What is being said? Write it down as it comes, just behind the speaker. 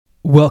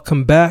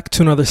Welcome back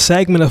to another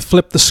segment of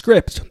Flip the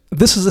Script.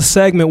 This is a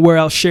segment where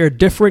I'll share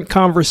different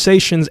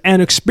conversations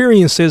and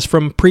experiences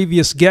from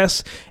previous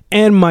guests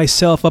and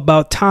myself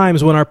about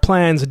times when our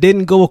plans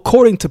didn't go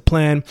according to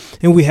plan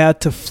and we had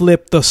to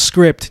flip the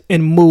script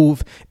and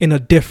move in a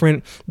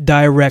different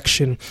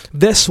direction.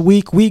 This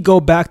week, we go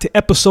back to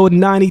episode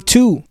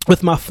 92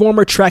 with my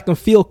former track and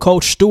field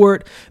coach,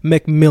 Stuart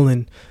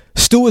McMillan.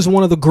 Stu is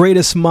one of the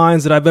greatest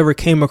minds that I've ever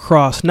came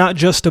across, not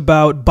just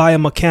about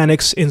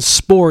biomechanics in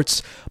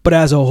sports, but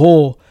as a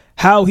whole.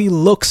 How he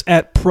looks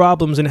at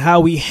problems and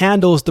how he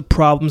handles the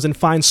problems and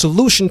finds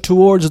solution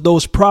towards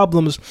those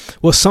problems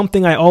was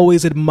something I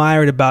always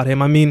admired about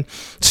him. I mean,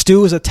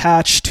 Stu is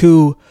attached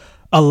to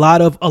a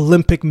lot of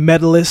Olympic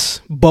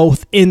medalists,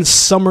 both in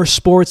summer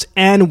sports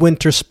and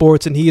winter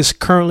sports, and he is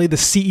currently the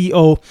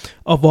CEO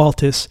of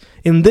Altus.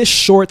 In this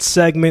short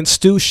segment,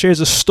 Stu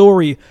shares a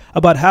story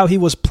about how he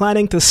was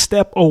planning to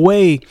step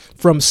away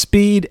from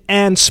speed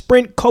and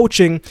sprint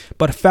coaching,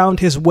 but found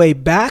his way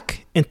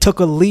back and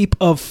took a leap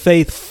of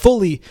faith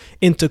fully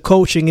into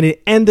coaching, and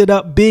it ended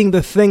up being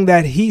the thing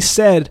that he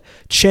said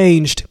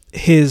changed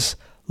his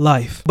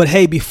life. But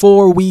hey,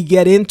 before we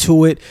get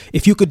into it,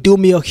 if you could do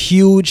me a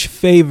huge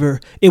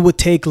favor, it would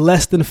take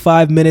less than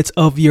 5 minutes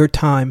of your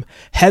time.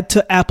 Head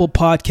to Apple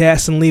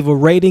Podcasts and leave a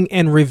rating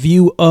and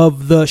review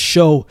of the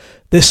show.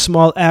 This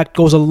small act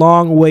goes a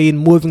long way in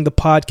moving the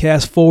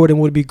podcast forward and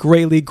would be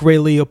greatly,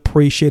 greatly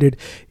appreciated.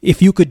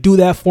 If you could do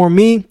that for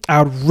me,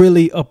 I would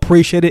really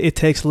appreciate it. It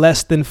takes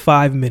less than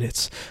 5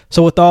 minutes.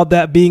 So with all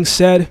that being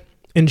said,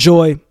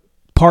 enjoy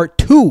part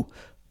 2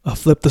 of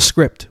Flip the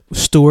Script with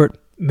Stuart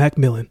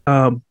McMillan.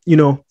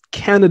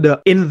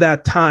 Canada in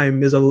that time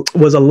was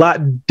a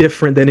lot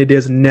different than it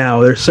is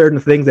now. There's certain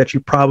things that you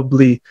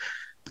probably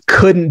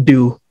couldn't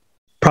do,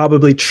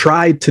 probably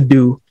tried to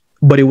do,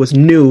 but it was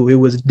new, it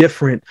was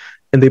different,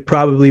 and they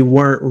probably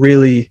weren't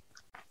really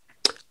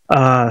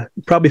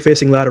probably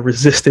facing a lot of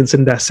resistance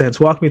in that sense.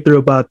 Walk me through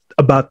about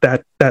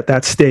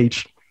that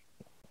stage.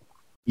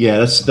 Yeah,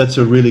 that's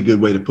a really good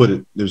way to put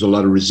it. There's a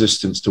lot of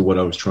resistance to what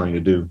I was trying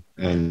to do,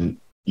 and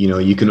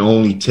you can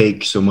only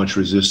take so much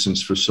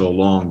resistance for so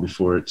long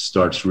before it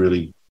starts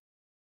really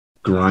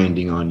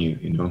grinding on you,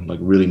 like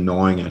really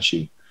gnawing at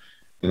you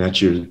and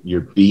at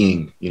your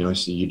being,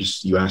 so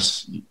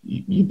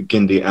you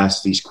begin to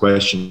ask these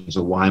questions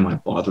of why am I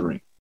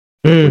bothering?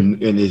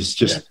 And it's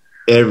just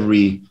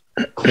every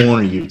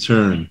corner you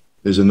turn,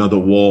 there's another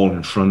wall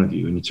in front of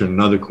you, and you turn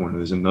another corner,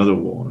 there's another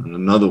wall and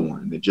another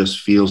one. And it just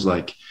feels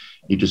like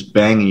you're just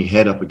banging your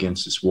head up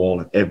against this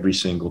wall at every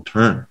single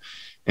turn.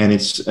 And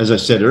it's, as I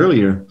said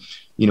earlier,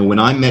 when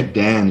I met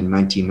Dan in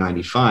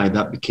 1995,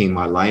 that became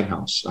my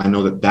lighthouse. I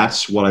know that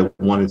that's what I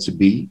wanted to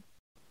be.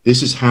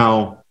 This is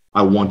how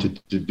I wanted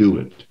to do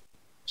it.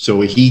 So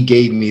he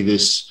gave me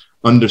this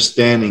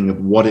understanding of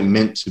what it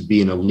meant to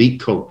be an elite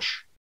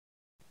coach.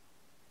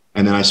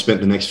 And then I spent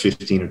the next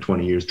 15 or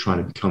 20 years trying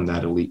to become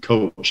that elite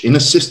coach in a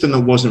system that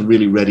wasn't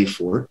really ready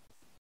for it,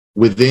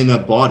 within a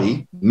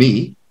body,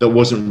 me, that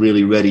wasn't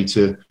really ready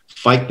to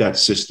fight that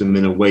system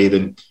in a way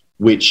that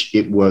which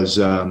it was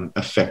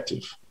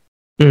effective.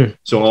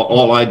 So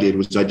all I did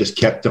was I just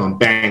kept on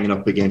banging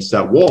up against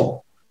that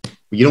wall.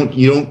 You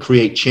don't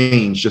create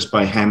change just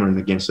by hammering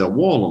against that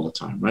wall all the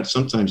time, right?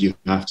 Sometimes you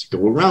have to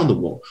go around the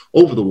wall,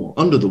 over the wall,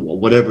 under the wall,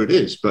 whatever it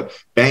is. But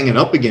banging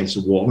up against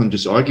the wall and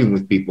just arguing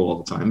with people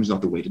all the time is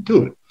not the way to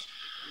do it.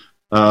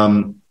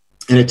 And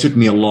it took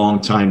me a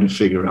long time to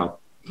figure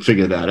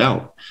that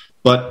out.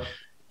 But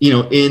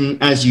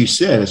as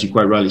you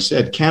quite rightly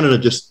said, Canada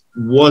just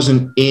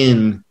wasn't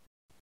in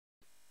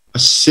a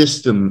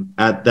system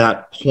at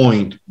that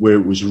point where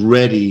it was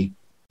ready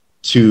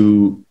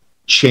to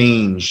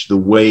change the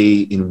way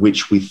in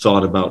which we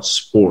thought about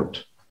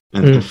sport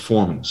and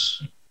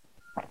performance.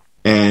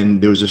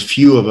 And there was a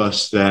few of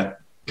us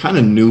that kind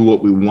of knew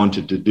what we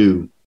wanted to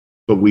do,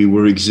 but we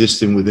were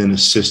existing within a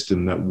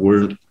system that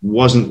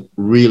wasn't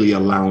really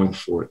allowing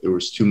for it. There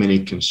was too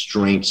many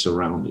constraints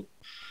around it.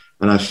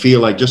 And I feel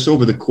like just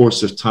over the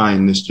course of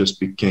time, this just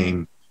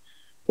became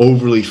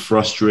overly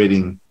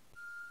frustrating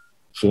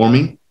for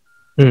me.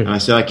 And I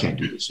said, I can't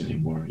do this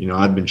anymore.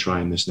 I've been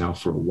trying this now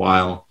for a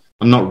while.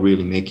 I'm not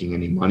really making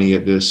any money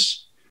at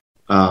this.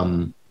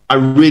 I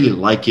really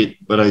like it,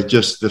 but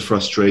the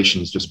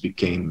frustrations just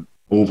became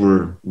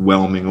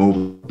overwhelming,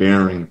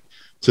 overbearing,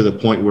 to the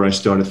point where I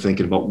started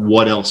thinking about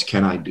what else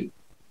can I do?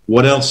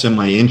 What else am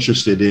I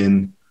interested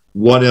in?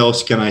 What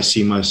else can I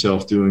see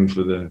myself doing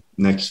for the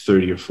next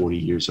 30 or 40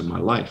 years of my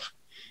life?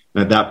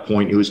 And at that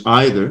point, it was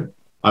either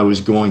I was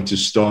going to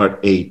start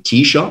a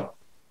tea shop,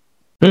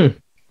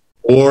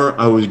 or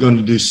I was going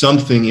to do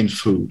something in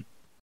food.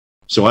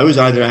 So I was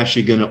either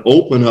actually going to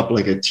open up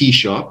like a tea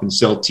shop and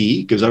sell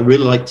tea, because I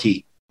really like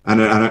tea.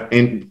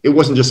 And it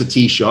wasn't just a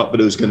tea shop,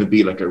 but it was going to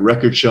be like a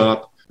record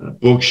shop, and a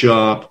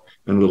bookshop,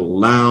 and a little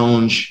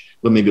lounge,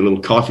 or maybe a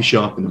little coffee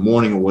shop in the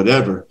morning or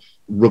whatever,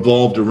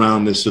 revolved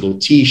around this little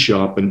tea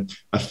shop. And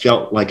I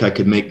felt like I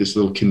could make this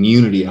little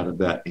community out of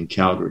that in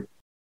Calgary.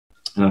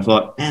 And I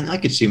thought, man, I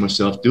could see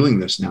myself doing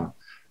this now.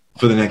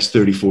 for the next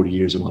 30, 40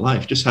 years of my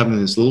life, just having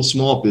this little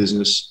small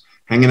business,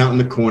 hanging out in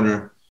the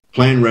corner,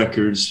 playing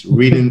records,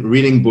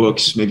 reading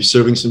books, maybe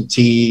serving some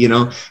tea, you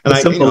know. And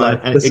it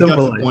got to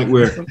the point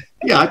where,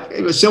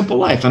 it was a simple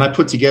life. And I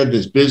put together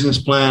this business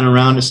plan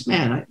around this.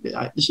 Man,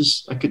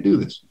 I could do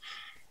this.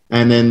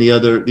 And then the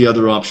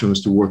other option was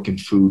to work in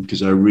food,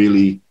 because I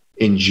really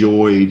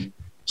enjoyed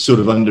sort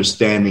of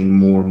understanding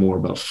more and more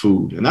about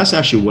food. And that's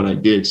actually what I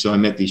did. So I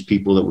met these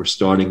people that were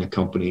starting a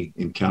company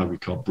in Calgary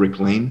called Brick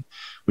Lane,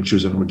 which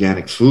was an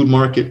organic food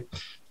market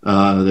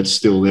that's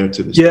still there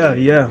to this day.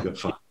 We've got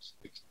 5,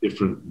 6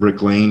 different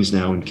Brick Lanes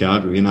now in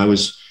Calgary. And I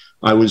was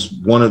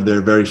one of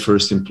their very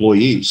first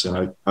employees.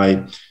 And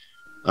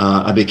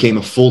I became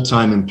a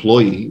full-time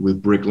employee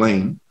with Brick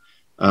Lane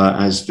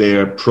as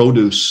their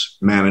produce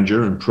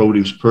manager and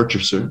produce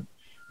purchaser.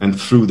 And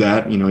through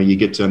that, you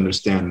get to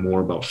understand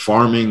more about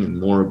farming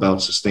and more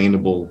about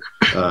sustainable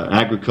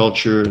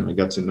agriculture. And I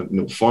got to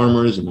know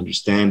farmers and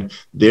understand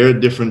their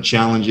different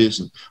challenges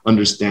and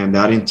understand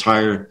that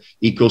entire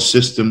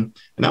ecosystem.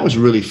 And that was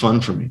really fun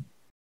for me.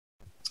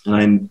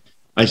 And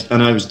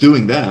I was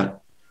doing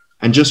that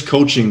and just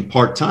coaching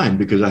part-time,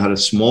 because I had a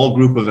small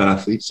group of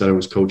athletes that I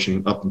was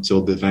coaching up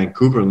until the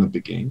Vancouver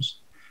Olympic Games.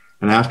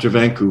 And after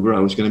Vancouver, I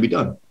was going to be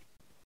done.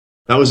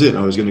 That was it.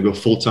 I was going to go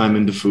full-time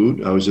into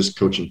food. I was just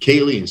coaching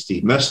Kaylee and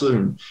Steve Messler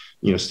and,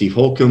 Steve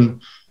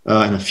Holcomb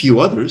and a few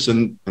others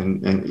and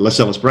Les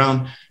Ellis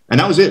Brown. And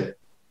that was it.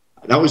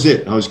 I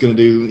was going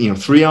to do,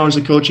 3 hours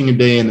of coaching a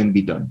day and then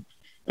be done.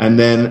 And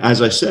then,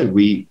 as I said,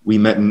 we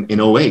met in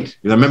 08.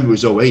 And I remember it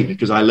was 08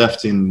 because I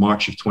left in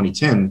March of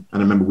 2010. And I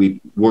remember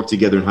we worked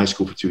together in high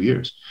school for 2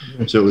 years.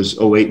 Mm-hmm. So it was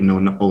 08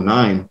 and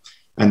 09.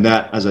 And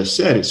that, as I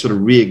said, it sort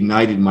of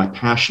reignited my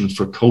passion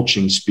for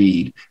coaching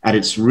speed at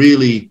its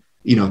really,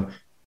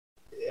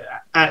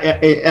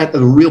 at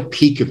the real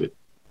peak of it,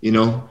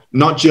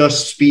 not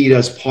just speed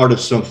as part of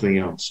something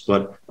else,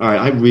 but all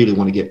right, I really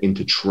want to get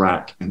into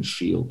track and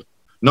field,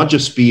 not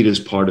just speed as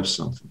part of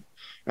something.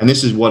 And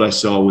this is what I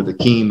saw with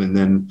Akeem. And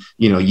then,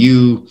 I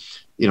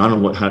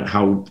don't know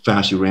how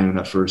fast you ran in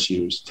that first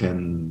year. It was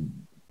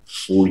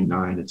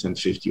 10:49 to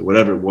 10:50 or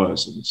whatever it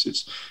was.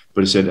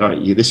 But he said, all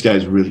right, this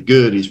guy's really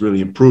good. He's really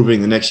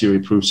improving. The next year he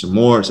improved some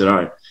more. I said, all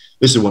right,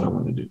 this is what I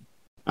want to do.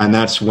 And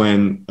that's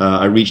when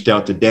I reached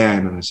out to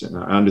Dan, and I said,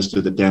 I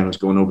understood that Dan was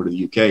going over to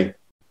the UK.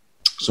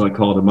 So I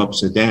called him up and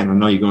said, Dan, I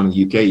know you're going to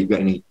the UK. You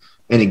got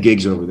any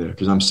gigs over there?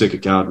 Because I'm sick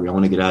of Calgary. I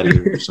want to get out of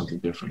here and do something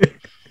different.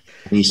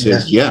 And he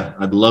says, yeah,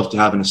 I'd love to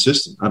have an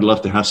assistant. I'd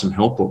love to have some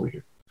help over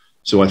here.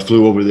 So I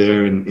flew over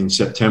there in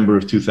September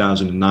of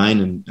 2009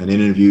 and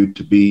interviewed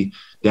to be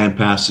Dan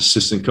Pass's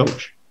assistant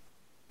coach.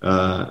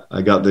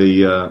 I got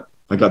the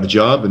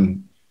job,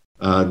 and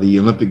the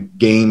Olympic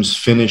Games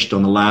finished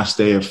on the last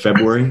day of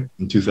February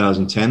in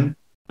 2010,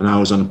 and I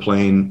was on a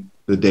plane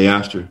the day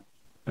after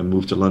and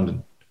moved to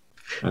London.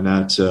 And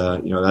that's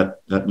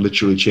that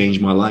literally changed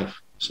my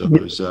life. So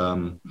it was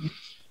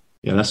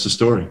that's the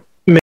story.